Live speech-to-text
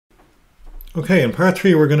Okay, in part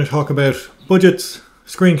 3 we're going to talk about budgets,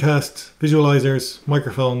 screencasts, visualizers,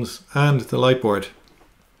 microphones and the lightboard.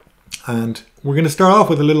 And we're going to start off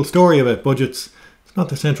with a little story about budgets. It's not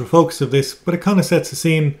the central focus of this, but it kind of sets the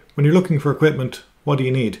scene. When you're looking for equipment, what do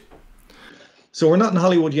you need? So we're not in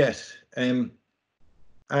Hollywood yet. And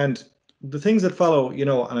the things that follow,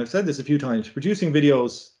 and I've said this a few times, producing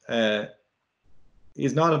videos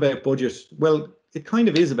is not about budget. Well, it kind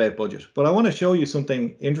of is about budget, but I want to show you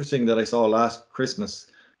something interesting that I saw last Christmas,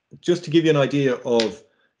 just to give you an idea of,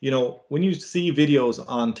 when you see videos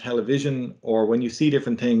on television or when you see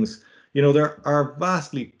different things, there are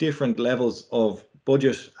vastly different levels of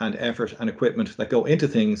budget and effort and equipment that go into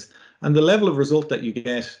things. And the level of result that you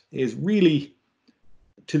get is really,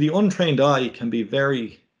 to the untrained eye, can be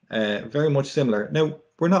very, very much similar. Now,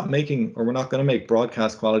 we're not going to make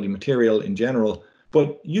broadcast quality material in general,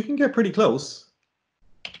 but you can get pretty close.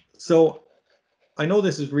 So I know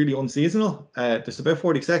this is really unseasonal. There's about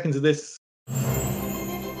 40 seconds of this.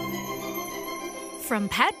 From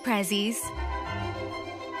pet prezzies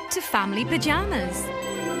to family pajamas.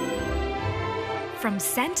 From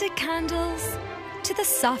scented candles to the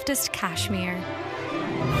softest cashmere.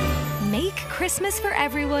 Make Christmas for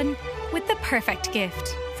everyone with the perfect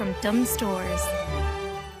gift from Dunnes Stores.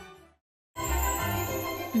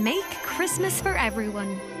 Make Christmas for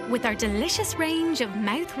everyone with our delicious range of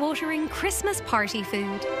mouth-watering Christmas party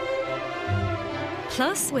food.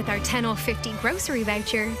 Plus, with our 10 off 50 grocery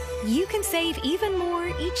voucher, you can save even more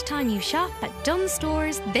each time you shop at Dunnes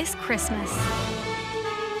Stores this Christmas.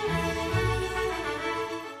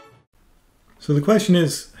 So the question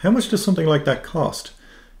is, how much does something like that cost?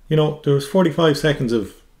 There was 45 seconds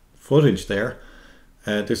of footage there.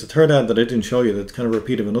 There's a third ad that I didn't show you that's kind of a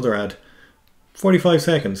repeat of another ad. 45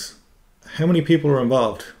 seconds. How many people were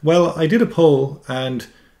involved? Well, I did a poll and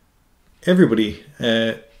everybody,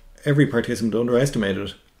 every participant underestimated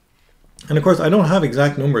it. And of course, I don't have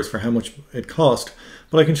exact numbers for how much it cost,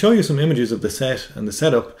 but I can show you some images of the set and the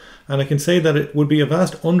setup, and I can say that it would be a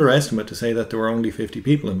vast underestimate to say that there were only 50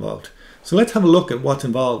 people involved. So let's have a look at what's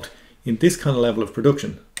involved in this kind of level of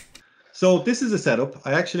production. So this is a setup.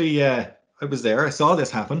 I actually, I was there, I saw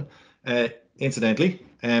this happen, incidentally.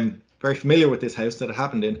 Very familiar with this house that it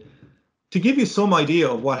happened in. To give you some idea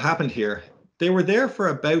of what happened here, they were there for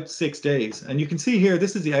about 6 days. And you can see here,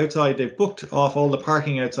 this is the outside. They've booked off all the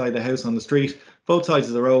parking outside the house on the street, both sides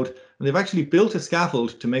of the road. And they've actually built a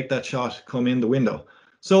scaffold to make that shot come in the window.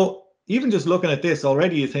 So even just looking at this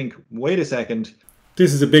already, you think, wait a second.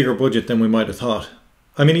 This is a bigger budget than we might have thought.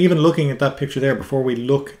 I mean, even looking at that picture there, before we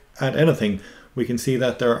look at anything, we can see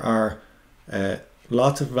that there are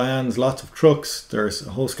lots of vans, lots of trucks, there's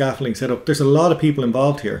a whole scaffolding set up. There's a lot of people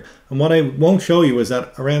involved here. And what I won't show you is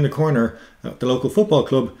that around the corner at the local football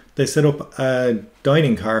club, they set up a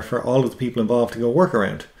dining car for all of the people involved to go work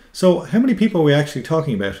around. So how many people are we actually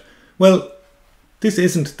talking about? Well, this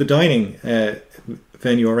isn't the dining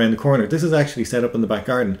venue around the corner. This is actually set up in the back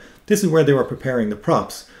garden. This is where they were preparing the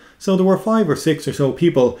props. So there were 5 or 6 or so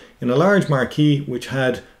people in a large marquee which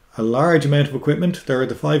had a large amount of equipment. There are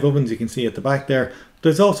the 5 ovens you can see at the back there.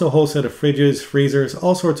 There's also a whole set of fridges, freezers,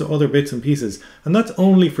 all sorts of other bits and pieces. And that's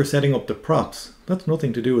only for setting up the props. That's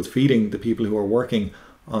nothing to do with feeding the people who are working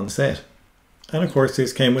on set. And of course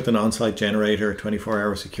this came with an on-site generator,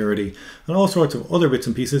 24-hour security, and all sorts of other bits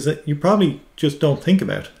and pieces that you probably just don't think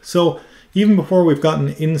about. So even before we've gotten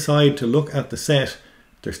inside to look at the set,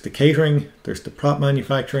 there's the catering, there's the prop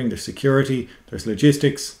manufacturing, there's security, there's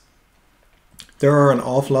logistics. There are an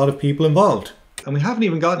awful lot of people involved. And we haven't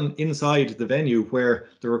even gotten inside the venue where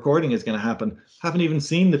the recording is going to happen. Haven't even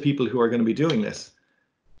seen the people who are going to be doing this.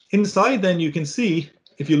 Inside then you can see,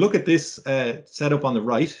 if you look at this setup on the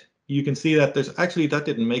right, you can see that there's actually, that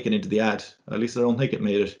didn't make it into the ad. At least I don't think it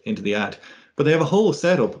made it into the ad. But they have a whole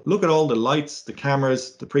setup. Look at all the lights, the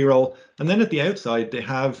cameras, the pre-roll. And then at the outside, they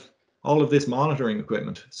have all of this monitoring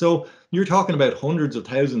equipment. So you're talking about hundreds of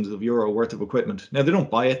thousands of euro worth of equipment. Now they don't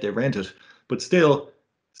buy it, they rent it. But still,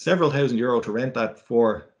 several €1,000 to rent that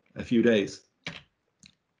for a few days.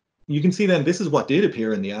 You can see then this is what did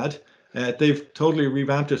appear in the ad. They've totally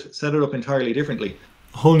revamped it, set it up entirely differently.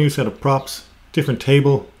 A whole new set of props, different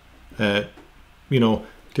table,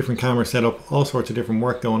 different camera setup, all sorts of different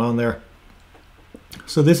work going on there.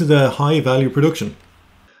 So this is a high value production.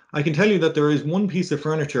 I can tell you that there is one piece of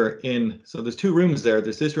furniture so there's 2 rooms there.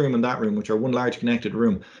 There's this room and that room, which are one large connected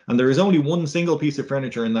room. And there is only one single piece of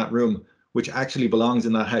furniture in that room, which actually belongs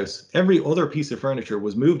in that house. Every other piece of furniture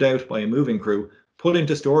was moved out by a moving crew, put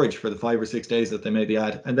into storage for the 5 or 6 days that they made the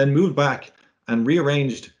ad, and then moved back and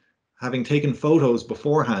rearranged, having taken photos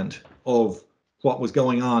beforehand of what was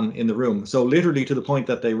going on in the room. So literally to the point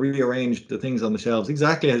that they rearranged the things on the shelves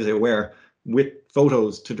exactly as they were with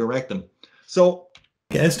photos to direct them. So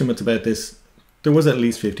estimates about this, there was at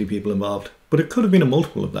least 50 people involved, but it could have been a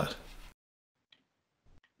multiple of that.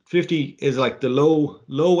 50 is like the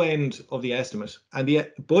low end of the estimate, and the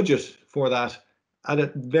budget for that at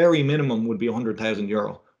a very minimum would be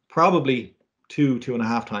 €100,000, probably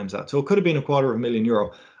 2.5 times that. So it could have been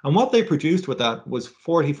 €250,000. And what they produced with that was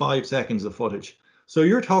 45 seconds of footage. So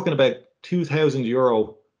you're talking about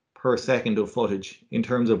 €2,000 per second of footage in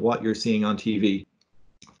terms of what you're seeing on TV.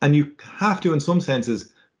 And you have to, in some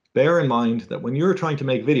senses, bear in mind that when you're trying to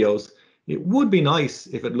make videos, it would be nice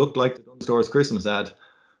if it looked like the Dunnes Stores Christmas ad,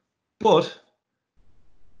 but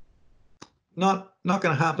not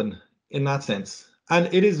going to happen in that sense.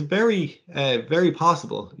 And it is very, very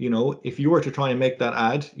possible, you know, if you were to try and make that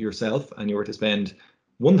ad yourself and you were to spend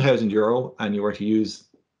 €1,000 and you were to use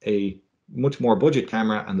a much more budget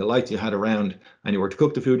camera and the lights you had around and you were to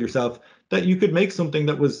cook the food yourself, that you could make something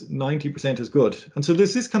that was 90% as good. And so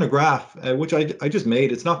there's this kind of graph, which I just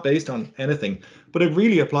made. It's not based on anything, but it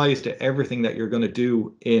really applies to everything that you're going to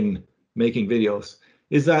do in making videos.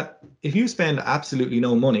 Is that if you spend absolutely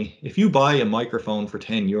no money, if you buy a microphone for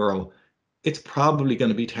 €10, it's probably going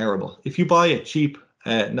to be terrible. If you buy a cheap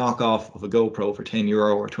knockoff of a GoPro for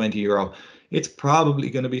 €10 or €20, it's probably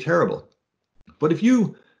going to be terrible. But if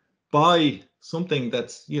you buy something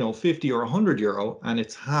that's, you know, €50 or €100 and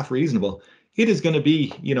it's half reasonable, it is going to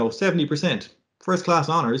be, you know, 70% first class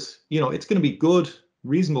honors. You know, it's going to be good,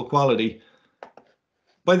 reasonable quality.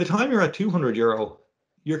 By the time you're at €200,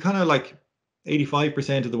 you're kind of like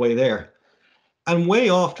 85% of the way there. And way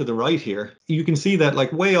off to the right here, you can see that,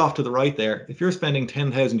 like, way off to the right there, if you're spending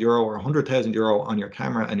 €10,000 or €100,000 on your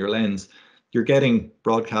camera and your lens, you're getting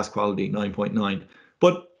broadcast quality 9.9.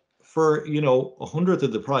 But for, you know, 1/100th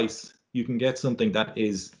of the price, you can get something that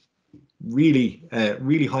is really,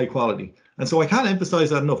 really high quality. And so I can't emphasize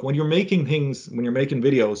that enough. When you're making things, when you're making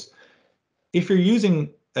videos, if you're using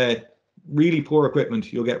really poor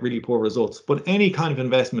equipment, you'll get really poor results. But any kind of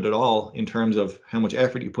investment at all in terms of how much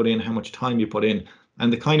effort you put in, how much time you put in,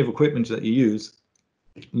 and the kind of equipment that you use,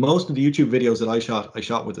 most of the YouTube videos that I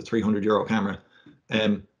shot with a €300 camera.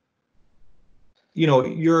 You know,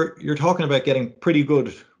 you're talking about getting pretty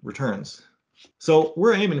good returns. So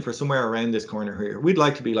we're aiming for somewhere around this corner here. We'd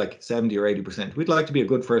like to be like 70 or 80%. We'd like to be a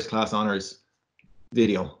good first class honors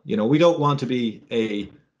video. You know, we don't want to be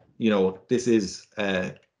a, you know, this is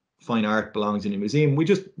fine art, belongs in a museum. We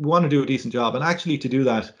just want to do a decent job. And actually to do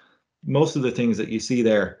that, most of the things that you see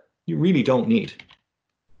there, you really don't need.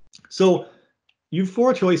 So you've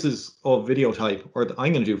 4 choices of video type, or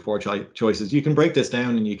I'm going to do 4 choices. You can break this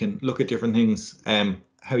down and you can look at different things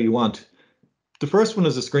how you want. The first one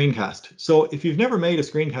is a screencast. So if you've never made a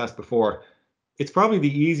screencast before, it's probably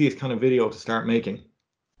the easiest kind of video to start making.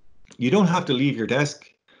 You don't have to leave your desk,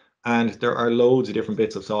 and there are loads of different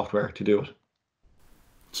bits of software to do it.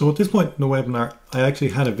 So at this point in the webinar, I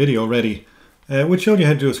actually had a video ready which showed you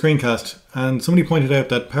how to do a screencast, and somebody pointed out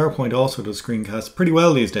that PowerPoint also does screencasts pretty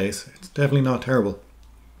well these days. It's definitely not terrible.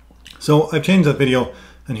 So I've changed that video,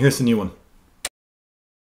 and here's the new one.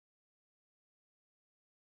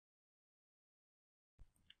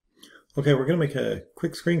 Okay, we're going to make a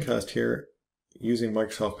quick screencast here using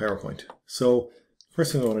Microsoft PowerPoint. So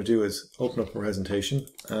first thing I want to do is open up a presentation,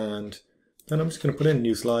 and then I'm just going to put in a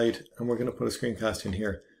new slide, and we're going to put a screencast in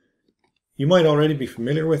here. You might already be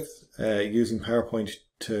familiar with using PowerPoint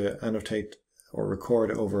to annotate or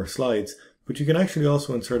record over slides, but you can actually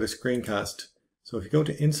also insert a screencast. So if you go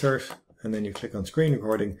to Insert and then you click on Screen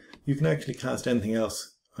Recording, you can actually cast anything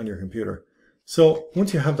else on your computer. So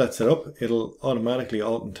once you have that set up, it'll automatically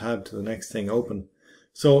Alt and Tab to the next thing open.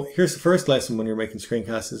 So here's the first lesson when you're making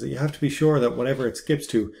screencasts, is that you have to be sure that whatever it skips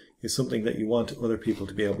to is something that you want other people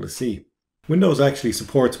to be able to see. Windows actually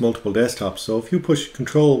supports multiple desktops, so if you push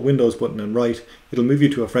Control Windows button and right, it'll move you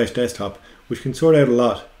to a fresh desktop, which can sort out a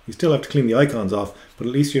lot. You still have to clean the icons off, but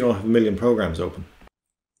at least you don't have a million programs open.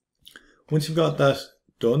 Once you've got that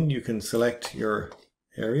done, you can select your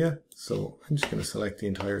area. So I'm just going to select the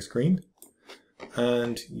entire screen,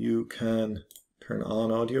 and you can turn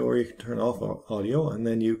on audio or you can turn off audio, and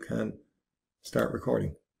then you can start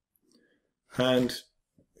recording. And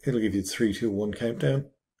it'll give you the 3, 2, 1 countdown.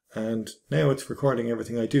 And now it's recording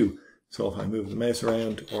everything I do. So if I move the mouse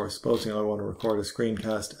around, or supposing I want to record a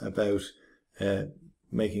screencast about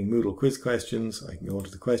making Moodle quiz questions, I can go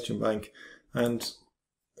into the question bank, and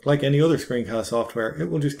like any other screencast software, it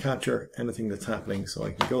will just capture anything that's happening. So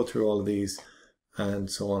I can go through all of these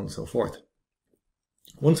and so on and so forth.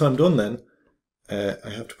 Once I'm done then, I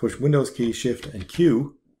have to push Windows key, Shift and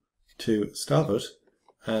Q to stop it.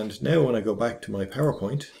 And now when I go back to my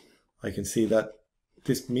PowerPoint, I can see that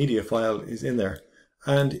this media file is in there.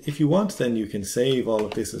 And if you want, then you can save all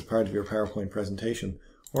of this as part of your PowerPoint presentation.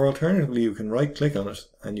 Or alternatively, you can right click on it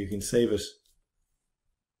and you can save it.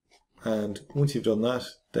 And once you've done that,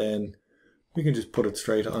 then we can just put it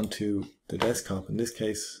straight onto the desktop in this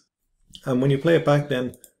case. And when you play it back,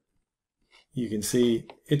 then you can see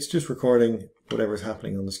it's just recording whatever's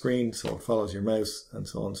happening on the screen. So it follows your mouse and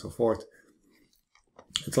so on and so forth.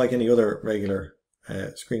 It's like any other regular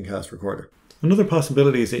screencast recorder. Another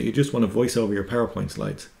possibility is that you just want to voice over your PowerPoint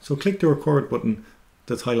slides. So click the record button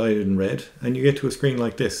that's highlighted in red and you get to a screen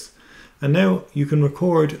like this. And now you can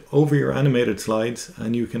record over your animated slides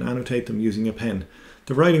and you can annotate them using a pen.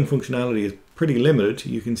 The writing functionality is pretty limited.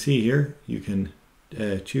 You can see here, you can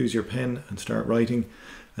choose your pen and start writing.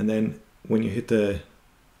 And then when you hit the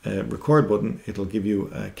record button, it'll give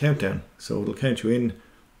you a countdown. So it'll count you in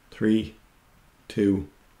 3, 2,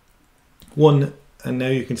 1, and now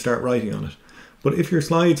you can start writing on it. But if your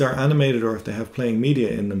slides are animated or if they have playing media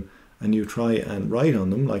in them and you try and write on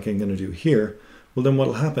them, like I'm going to do here, well then what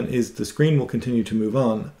will happen is the screen will continue to move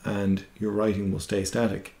on and your writing will stay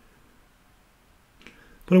static.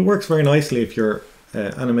 But it works very nicely if your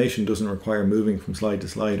animation doesn't require moving from slide to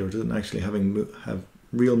slide or doesn't actually have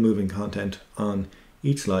real moving content on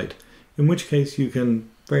each slide, in which case you can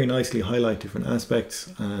very nicely highlight different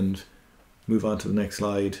aspects and move on to the next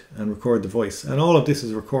slide and record the voice. And all of this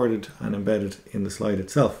is recorded and embedded in the slide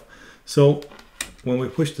itself. So when we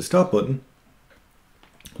push the stop button,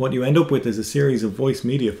 what you end up with is a series of voice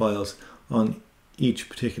media files on each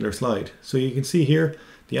particular slide. So you can see here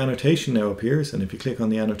the annotation now appears, and if you click on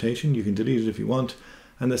the annotation you can delete it if you want,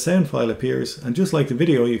 and the sound file appears, and just like the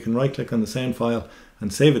video you can right click on the sound file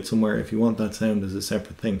and save it somewhere if you want that sound as a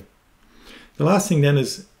separate thing. The last thing then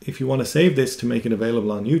is if you want to save this to make it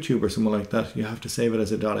available on YouTube or somewhere like that, you have to save it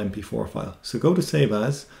as a .mp4 file. So go to Save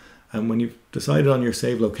As, and when you've decided on your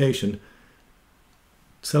save location,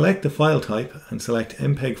 select the file type and select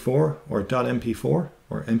MPEG-4 or .mp4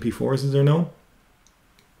 or MP4s as they're known.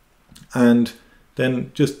 And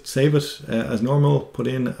then just save it as normal, put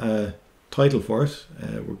in a title for it,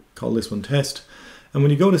 we'll call this one Test. And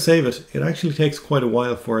when you go to save it, it actually takes quite a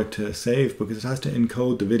while for it to save because it has to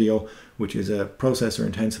encode the video, which is a processor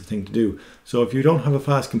intensive thing to do. So if you don't have a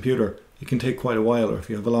fast computer, it can take quite a while, or if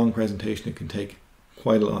you have a long presentation, it can take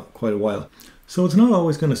quite a while. So it's not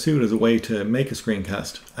always going to suit as a way to make a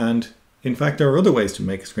screencast. And in fact, there are other ways to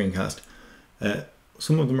make a screencast.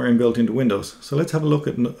 Some of them are inbuilt into Windows. So let's have a look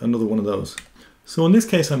at another one of those. So in this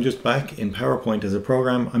case, I'm just back in PowerPoint as a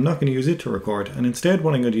program. I'm not going to use it to record, and instead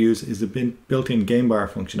what I'm going to use is the built-in game bar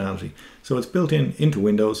functionality. So it's built into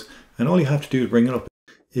Windows, and all you have to do to bring it up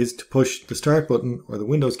is to push the start button or the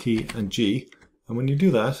Windows key and G, and when you do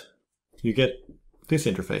that, you get this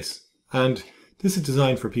interface. And this is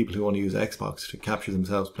designed for people who want to use Xbox to capture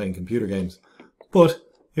themselves playing computer games. But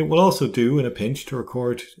it will also do, in a pinch, to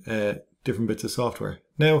record different bits of software.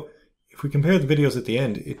 Now, if we compare the videos at the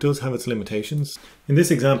end, it does have its limitations. In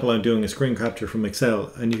this example, I'm doing a screen capture from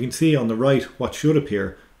Excel, and you can see on the right what should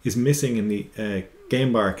appear is missing in the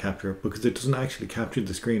game bar capture because it doesn't actually capture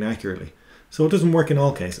the screen accurately. So it doesn't work in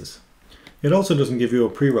all cases. It also doesn't give you a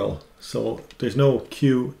pre-roll, so there's no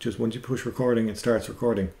cue, just once you push recording, it starts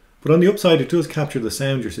recording. But on the upside, it does capture the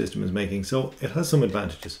sound your system is making, so it has some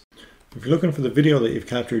advantages. If you're looking for the video that you've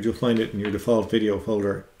captured, you'll find it in your default video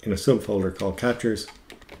folder in a subfolder called Captures.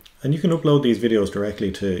 And you can upload these videos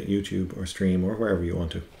directly to YouTube or Stream or wherever you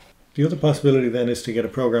want to. The other possibility then is to get a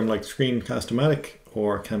program like Screencast-O-Matic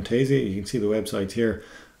or Camtasia. You can see the websites here,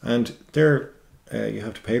 and there you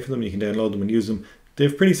have to pay for them. You can download them and use them. They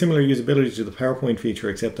have pretty similar usability to the PowerPoint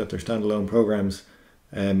feature, except that they're standalone programs.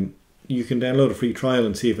 You can download a free trial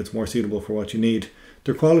and see if it's more suitable for what you need.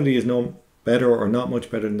 Their quality is no better or not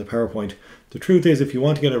much better than the PowerPoint. The truth is, if you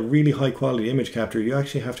want to get a really high quality image capture, you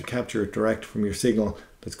actually have to capture it direct from your signal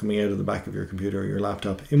that's coming out of the back of your computer or your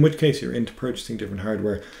laptop, in which case you're into purchasing different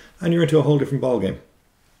hardware and you're into a whole different ballgame.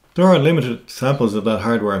 There are limited samples of that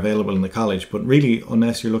hardware available in the college, but really,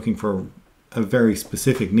 unless you're looking for a very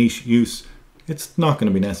specific niche use, it's not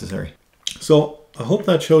going to be necessary. So I hope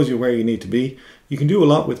that shows you where you need to be. You can do a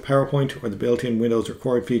lot with PowerPoint or the built-in Windows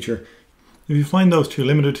Record feature. If you find those too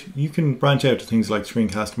limited, you can branch out to things like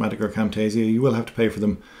Screencast-O-Matic or Camtasia. You will have to pay for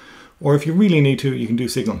them. Or if you really need to, you can do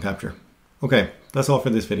signal capture. Okay, that's all for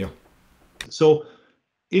this video. So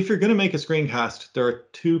if you're going to make a screencast, there are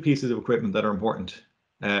two pieces of equipment that are important.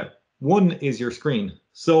 One is your screen.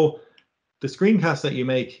 So the screencast that you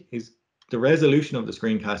make is the resolution of the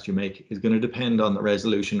screencast you make is going to depend on the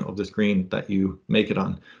resolution of the screen that you make it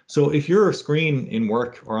on. So if your screen in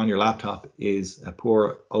work or on your laptop is a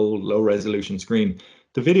poor, old, low resolution screen,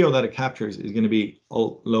 the video that it captures is going to be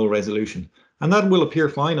low resolution. And that will appear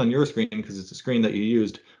fine on your screen because it's a screen that you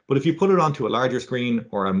used. But if you put it onto a larger screen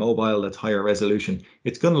or a mobile that's higher resolution,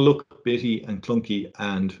 it's going to look bitty and clunky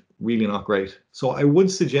and really not great. So I would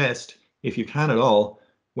suggest, if you can at all,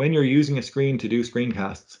 when you're using a screen to do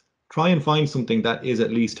screencasts, try and find something that is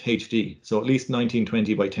at least HD, so at least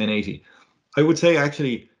 1920 by 1080. I would say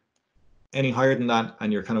actually any higher than that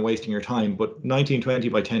and you're kind of wasting your time, but 1920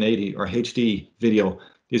 by 1080 or HD video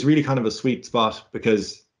is really kind of a sweet spot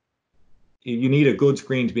because you need a good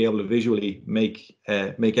screen to be able to visually make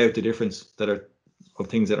out the difference of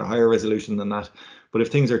things that are higher resolution than that. But if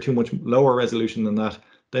things are too much lower resolution than that,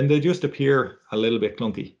 then they just appear a little bit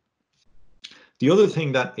clunky. The other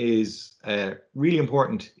thing that is really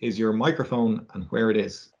important is your microphone and where it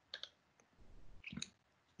is.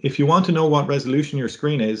 If you want to know what resolution your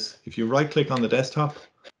screen is, if you right click on the desktop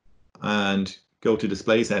and go to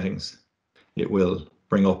display settings, it will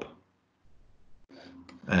bring up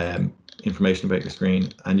information about your screen.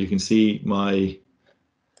 And you can see my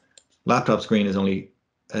laptop screen is only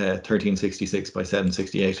 1366 by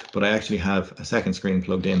 768, but I actually have a second screen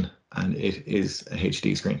plugged in and it is a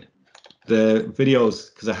HD screen. The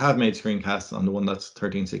videos, because I have made screencasts on the one that's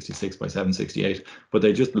 1366 by 768, but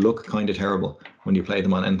they just look kind of terrible when you play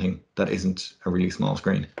them on anything that isn't a really small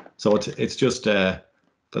screen. So it's just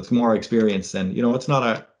that's more experience than, you know, it's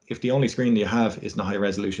not if the only screen that you have isn't a high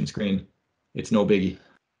resolution screen, it's no biggie.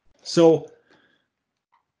 So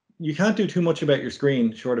you can't do too much about your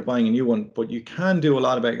screen short of buying a new one, but you can do a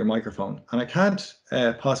lot about your microphone. And I can't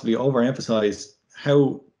possibly overemphasize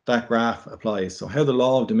how that graph applies. So how the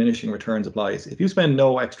law of diminishing returns applies. If you spend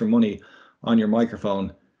no extra money on your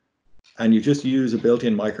microphone and you just use a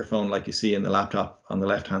built-in microphone like you see in the laptop on the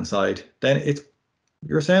left-hand side, then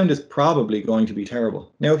your sound is probably going to be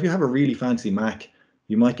terrible. Now, if you have a really fancy Mac,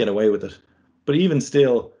 you might get away with it. But even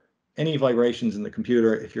still, any vibrations in the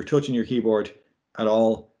computer, if you're touching your keyboard at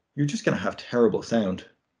all, you're just going to have terrible sound.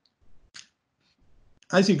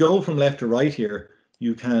 As you go from left to right here,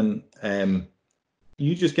 you can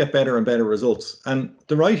you just get better and better results. And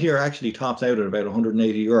the right here actually tops out at about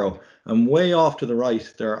 €180. And way off to the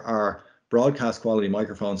right, there are broadcast quality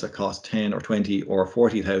microphones that cost 10 or 20 or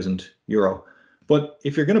 40,000 euro. But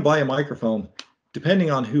if you're going to buy a microphone, depending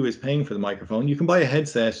on who is paying for the microphone, you can buy a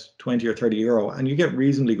headset, 20 or 30 euro, and you get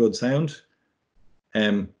reasonably good sound.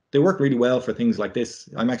 They work really well for things like this.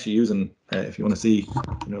 I'm actually using, if you want to see,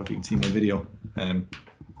 if you can see my video,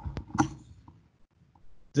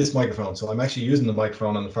 this microphone. So I'm actually using the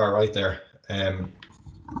microphone on the far right there.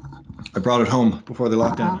 I brought it home before the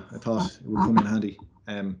lockdown. I thought it would come in handy.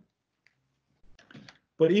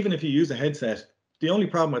 But even if you use a headset, the only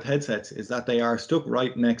problem with headsets is that they are stuck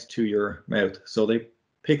right next to your mouth. So they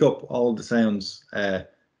pick up all the sounds,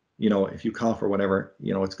 if you cough or whatever,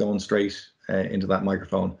 it's going straight into that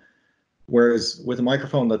microphone. Whereas with a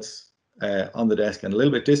microphone that's on the desk and a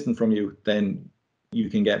little bit distant from you, then you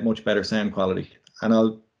can get much better sound quality. And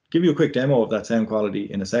I'll give you a quick demo of that sound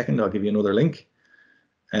quality in a second. I'll give you another link.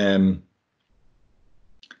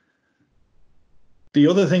 The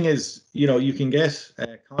other thing is, you can get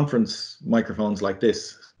conference microphones like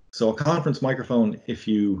this. So a conference microphone, if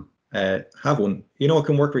you have one, it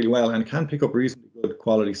can work really well and it can pick up reasonably good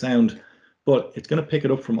quality sound, but it's going to pick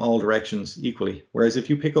it up from all directions equally. Whereas if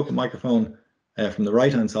you pick up a microphone from the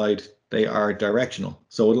right-hand side, they are directional.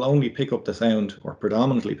 So it'll only pick up the sound, or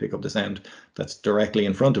predominantly pick up the sound that's directly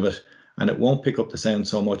in front of it, and it won't pick up the sound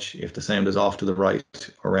so much if the sound is off to the right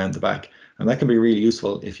or around the back. And that can be really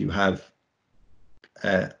useful if you have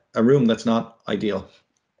a room that's not ideal.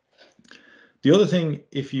 The other thing,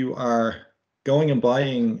 if you are going and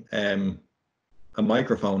buying a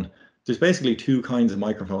microphone, there's basically two kinds of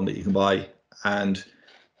microphone that you can buy. And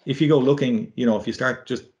if you go looking, if you start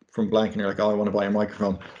just from blank and you're like, oh, I want to buy a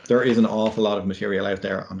microphone, there is an awful lot of material out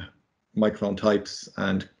there on microphone types,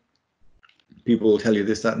 and people will tell you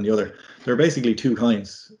this, that, and the other. There are basically two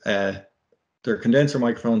kinds. There are condenser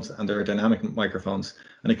microphones and there are dynamic microphones.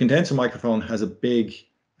 And a condenser microphone has a big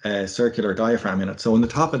circular diaphragm in it. So on the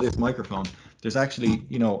top of this microphone, there's actually,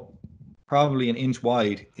 probably an inch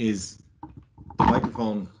wide is the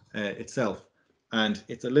microphone itself. And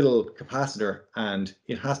it's a little capacitor and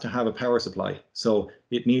it has to have a power supply. So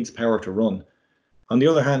it needs power to run. On the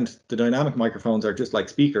other hand, the dynamic microphones are just like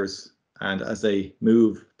speakers. And as they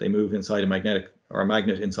move inside a magnet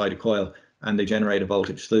inside a coil, and they generate a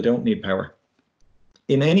voltage. So they don't need power.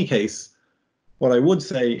 In any case, What I would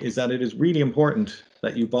say is that it is really important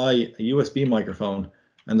that you buy a USB microphone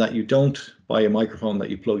and that you don't buy a microphone that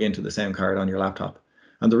you plug into the sound card on your laptop.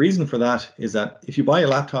 And the reason for that is that if you buy a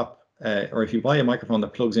laptop or if you buy a microphone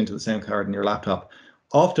that plugs into the sound card in your laptop,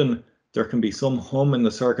 often there can be some hum in the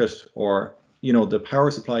circuit, or the power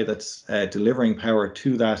supply that's delivering power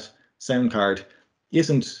to that sound card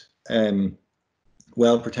isn't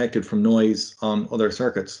well protected from noise on other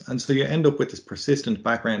circuits. And so you end up with this persistent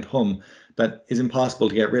background hum that is impossible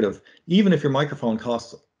to get rid of. Even if your microphone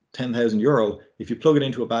costs €10,000, if you plug it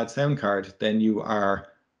into a bad sound card, then you are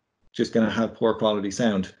just going to have poor quality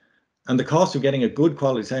sound. And the cost of getting a good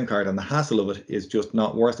quality sound card and the hassle of it is just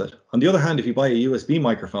not worth it. On the other hand, if you buy a USB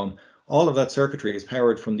microphone, all of that circuitry is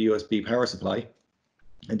powered from the USB power supply.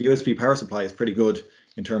 And the USB power supply is pretty good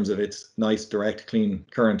in terms of its nice, direct, clean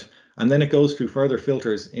current. And then it goes through further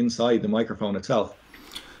filters inside the microphone itself.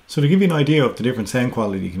 So to give you an idea of the different sound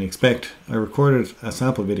quality you can expect, I recorded a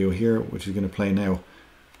sample video here, which is going to play now.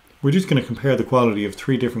 We're just going to compare the quality of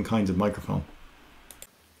 3 different kinds of microphone.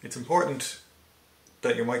 It's important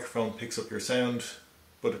that your microphone picks up your sound,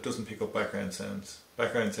 but it doesn't pick up background sounds.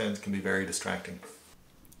 Background sounds can be very distracting.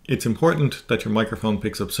 It's important that your microphone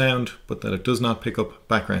picks up sound, but that it does not pick up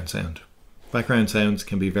background sound. Background sounds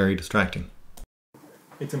can be very distracting.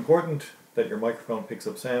 It's important that your microphone picks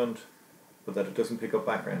up sound, but that it doesn't pick up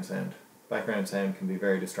background sound. Background sound can be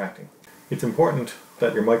very distracting. It's important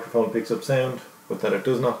that your microphone picks up sound, but that it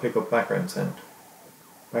does not pick up background sound.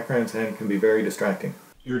 Background sound can be very distracting.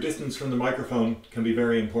 Your distance from the microphone can be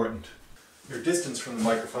very important. Your distance from the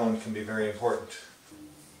microphone can be very important.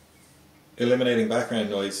 Eliminating background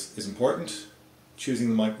noise is important.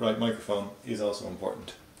 Choosing the right microphone is also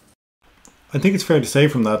important. I think it's fair to say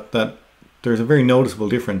from that there's a very noticeable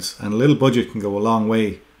difference, and a little budget can go a long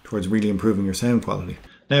way towards really improving your sound quality.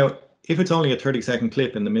 Now, if it's only a 30-second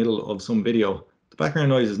clip in the middle of some video, the background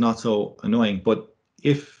noise is not so annoying, but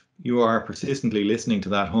if you are persistently listening to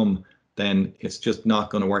that hum, then it's just not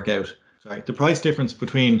going to work out. Sorry. The price difference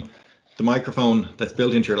between the microphone that's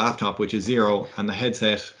built into your laptop, which is $0, and the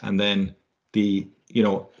headset, and then the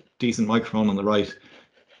decent microphone on the right.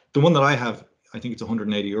 The one that I have, I think it's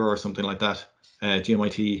 €180 or something like that.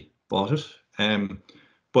 GMIT bought it.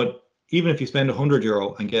 But even if you spend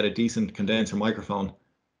 €100 and get a decent condenser microphone,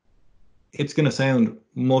 it's going to sound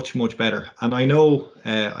much, much better. And I know,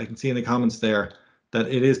 I can see in the comments there, that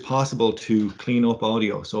it is possible to clean up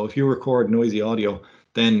audio. So if you record noisy audio,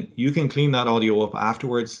 then you can clean that audio up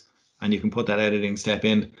afterwards and you can put that editing step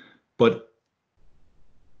in. But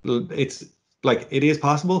it's like, it is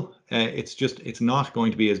possible. It's not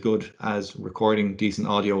going to be as good as recording decent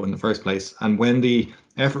audio in the first place. And when the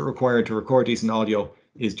effort required to record decent audio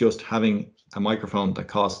is just having a microphone that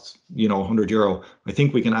costs, €100, I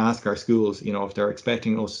think we can ask our schools, if they're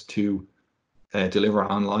expecting us to deliver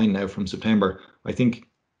online now from September, I think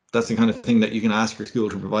that's the kind of thing that you can ask your school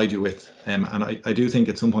to provide you with. And I do think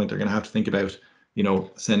at some point they're going to have to think about,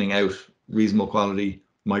 sending out reasonable quality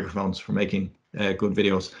microphones for making good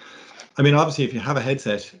videos. I mean, obviously, if you have a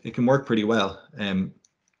headset, it can work pretty well. And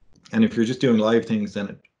if you're just doing live things,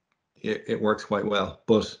 then it works quite well.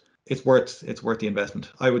 But it's worth the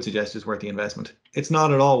investment. I would suggest it's worth the investment. It's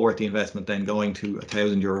not at all worth the investment then going to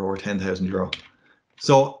 €1,000 or €10,000.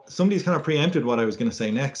 So somebody's kind of preempted what I was going to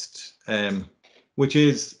say next, which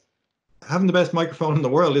is having the best microphone in the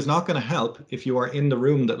world is not going to help if you are in the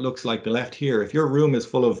room that looks like the left here. If your room is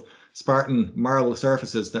full of Spartan marble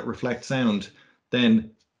surfaces that reflect sound,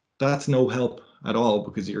 then that's no help at all,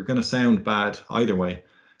 because you're going to sound bad either way.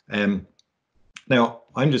 Now,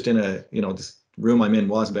 I'm just in this room I'm in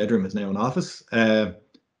was a bedroom, is now an office.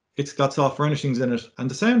 It's got soft furnishings in it, and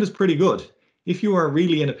the sound is pretty good. If you are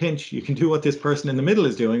really in a pinch, you can do what this person in the middle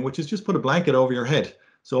is doing, which is just put a blanket over your head.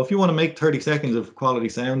 So if you want to make 30 seconds of quality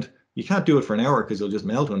sound, you can't do it for an hour because you'll just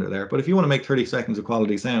melt under there. But if you want to make 30 seconds of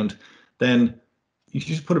quality sound, then you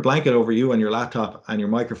just put a blanket over you and your laptop and your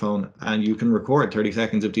microphone, and you can record 30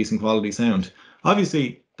 seconds of decent quality sound.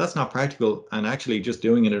 Obviously, that's not practical, and actually just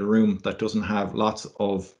doing it in a room that doesn't have lots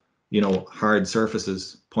of, hard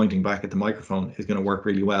surfaces pointing back at the microphone is going to work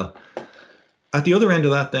really well. At the other end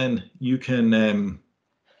of that, then you can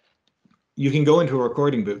go into a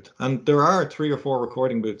recording booth, and there are 3 or 4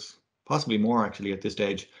 recording booths, possibly more actually at this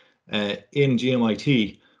stage, in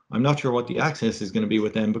GMIT. I'm not sure what the access is going to be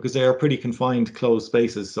with them, because they are pretty confined, closed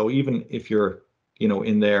spaces. So even if you're,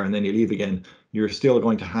 in there and then you leave again, you're still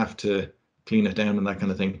going to have to clean it down and that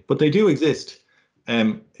kind of thing. But they do exist.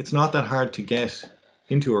 It's not that hard to get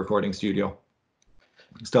into a recording studio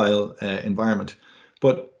style environment.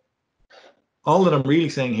 But all that I'm really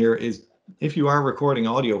saying here is, if you are recording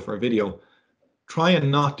audio for a video, try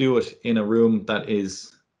and not do it in a room that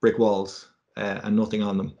is brick walls and nothing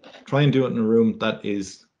on them. Try and do it in a room that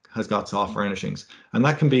has got soft furnishings. And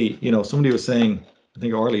that can be, you know, somebody was saying, I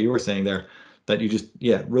think Orly, you were saying there, that you just,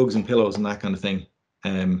 yeah, rugs and pillows and that kind of thing.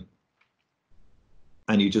 And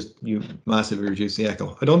you massively reduce the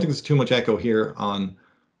echo. I don't think there's too much echo here on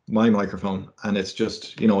my microphone, and it's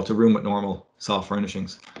just, you know, it's a room with normal soft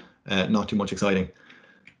furnishings, not too much exciting.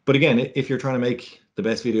 But again, if you're trying to make the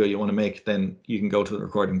best video you want to make, then you can go to the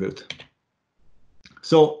recording booth.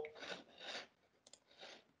 So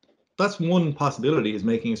that's one possibility, is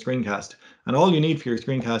making a screencast. And all you need for your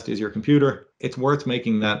screencast is your computer. It's worth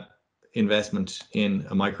making that investment in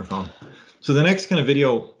a microphone. So the next kind of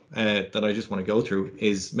video that I just want to go through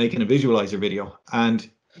is making a visualizer video. And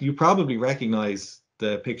you probably recognize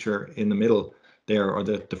the picture in the middle there, or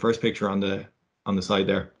the first picture on the side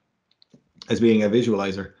there, as being a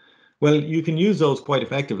visualizer. Well, you can use those quite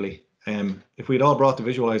effectively. If we'd all brought the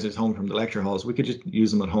visualizers home from the lecture halls, we could just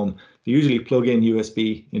use them at home. They usually plug in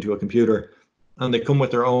USB into a computer, and they come with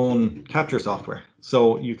their own capture software.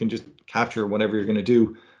 So you can just capture whatever you're going to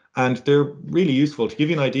do. And they're really useful. To give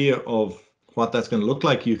you an idea of what that's going to look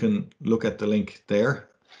like, you can look at the link there.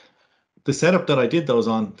 The setup that I did those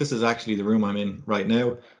on, this is actually the room I'm in right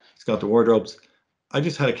now. It's got the wardrobes. I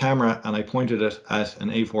just had a camera and I pointed it at an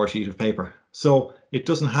A4 sheet of paper. So it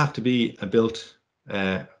doesn't have to be a built,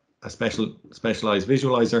 a specialized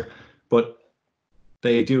visualizer, but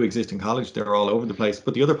they do exist in college. They're all over the place.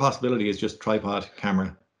 But the other possibility is just tripod,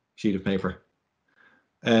 camera, sheet of paper.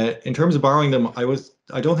 In terms of borrowing them,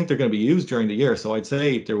 I don't think they're going to be used during the year. So I'd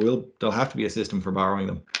say there'll have to be a system for borrowing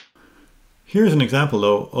them. Here's an example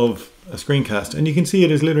though of a screencast, and you can see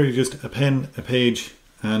it is literally just a pen, a page,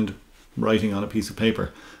 and writing on a piece of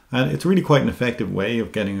paper. And it's really quite an effective way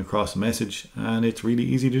of getting across a message, and it's really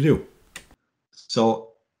easy to do. So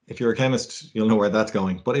if you're a chemist, you'll know where that's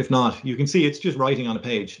going. But if not, you can see it's just writing on a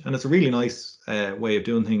page, and it's a really nice way of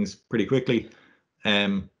doing things pretty quickly.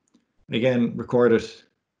 Again, record it,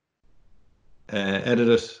 edit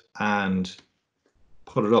it, and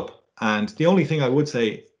put it up. And the only thing I would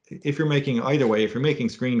say, if you're making either way, if you're making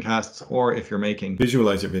screencasts or if you're making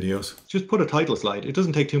visualizer videos, just put a title slide. It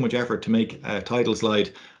doesn't take too much effort to make a title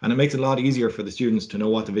slide, and it makes it a lot easier for the students to know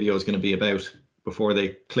what the video is going to be about before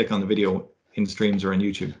they click on the video in Streams or on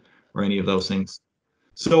YouTube or any of those things.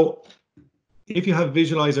 So if you have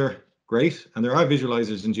visualizer, great. And there are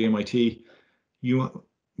visualizers in GMIT. You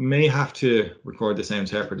may have to record the sound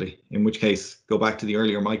separately, in which case go back to the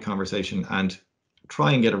earlier mic conversation and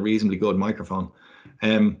try and get a reasonably good microphone.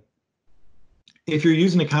 If you're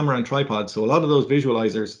using a camera and tripod, so a lot of those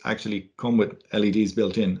visualizers actually come with LEDs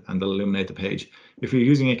built in and they'll illuminate the page. If you're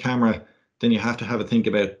using a camera, then you have to have a think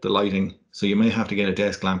about the lighting. So you may have to get a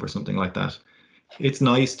desk lamp or something like that. It's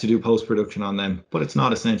nice to do post-production on them, but it's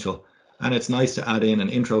not essential. And it's nice to add in an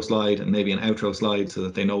intro slide and maybe an outro slide so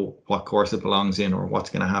that they know what course it belongs in or what's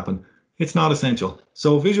going to happen. It's not essential.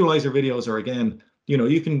 So visualizer videos are, again, you know,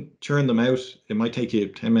 you can churn them out. It might take you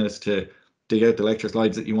 10 minutes to dig out the lecture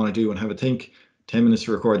slides that you want to do and have a think, 10 minutes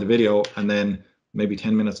to record the video, and then maybe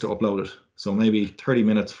 10 minutes to upload it. So maybe 30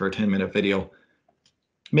 minutes for a 10-minute video,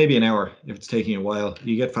 maybe an hour if it's taking a while.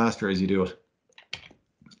 You get faster as you do it.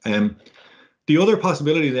 The other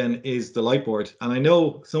possibility then is the Lightboard. And I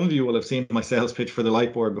know some of you will have seen my sales pitch for the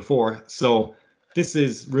Lightboard before. So this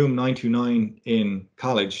is room 929 in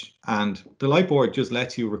college, and the Lightboard just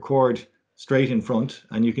lets you record straight in front,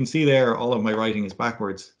 and you can see there all of my writing is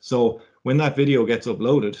backwards. So when that video gets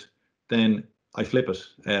uploaded, then I flip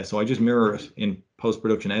it. So I just mirror it in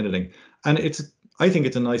post-production editing. And I think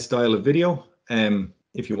it's a nice style of video.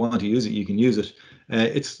 If you want to use it, you can use it.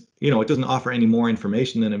 It's, you know, it doesn't offer any more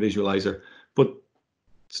information than a visualizer, but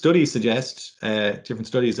studies suggest, different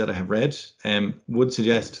studies that I have read, would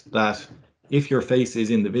suggest that if your face is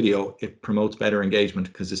in the video, it promotes better engagement,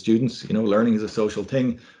 because the students, you know, learning is a social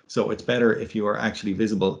thing. So it's better if you are actually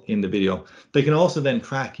visible in the video. They can also then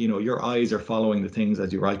track, you know, your eyes are following the things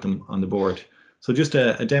as you write them on the board. So just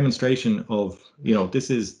a demonstration of, you know, this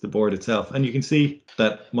is the board itself. And you can see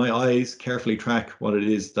that my eyes carefully track what it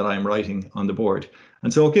is that I'm writing on the board.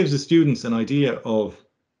 And so it gives the students an idea of,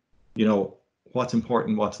 you know, what's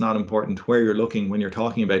important, what's not important, where you're looking when you're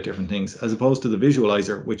talking about different things, as opposed to the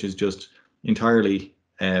visualizer, which is just entirely,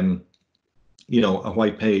 you know, a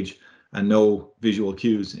white page and no visual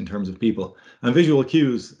cues in terms of people. And visual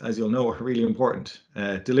cues, as you'll know, are really important.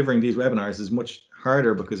 Delivering these webinars is much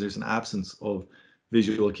harder because there's an absence of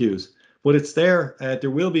visual cues. But it's there.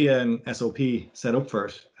 There will be an SOP set up for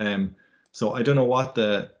it. So I don't know what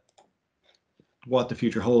the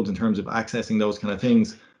future holds in terms of accessing those kind of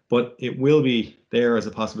things, but it will be there as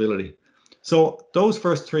a possibility. So those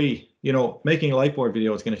first three, you know, making a Lightboard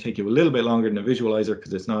video is going to take you a little bit longer than a visualizer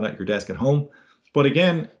because it's not at your desk at home. But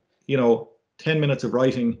again, you know, 10 minutes of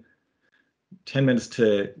writing, 10 minutes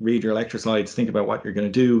to read your lecture slides, think about what you're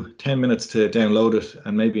going to do, 10 minutes to download it,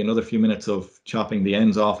 and maybe another few minutes of chopping the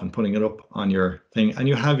ends off and putting it up on your thing, and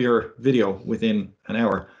you have your video within an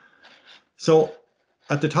hour. So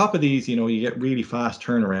at the top of these, you know, you get really fast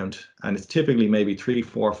turnaround, and it's typically maybe 3,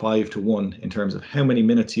 4, 5 to 1 in terms of how many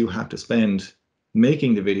minutes you have to spend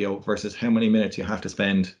making the video versus how many minutes you have to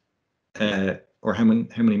spend or how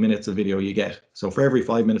many minutes of video you get. So for every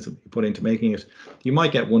 5 minutes that you put into making it, you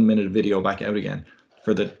might get 1 minute of video back out again.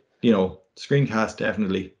 For the, you know, screencast,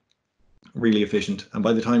 definitely really efficient. And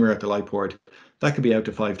by the time you're at the Lightboard, that could be out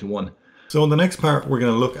to 5 to 1. So in the next part, we're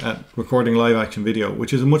going to look at recording live action video,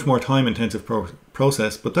 which is a much more time intensive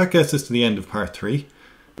process, but that gets us to the end of part 3.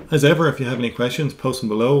 As ever, if you have any questions, post them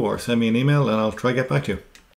below or send me an email and I'll try to get back to you.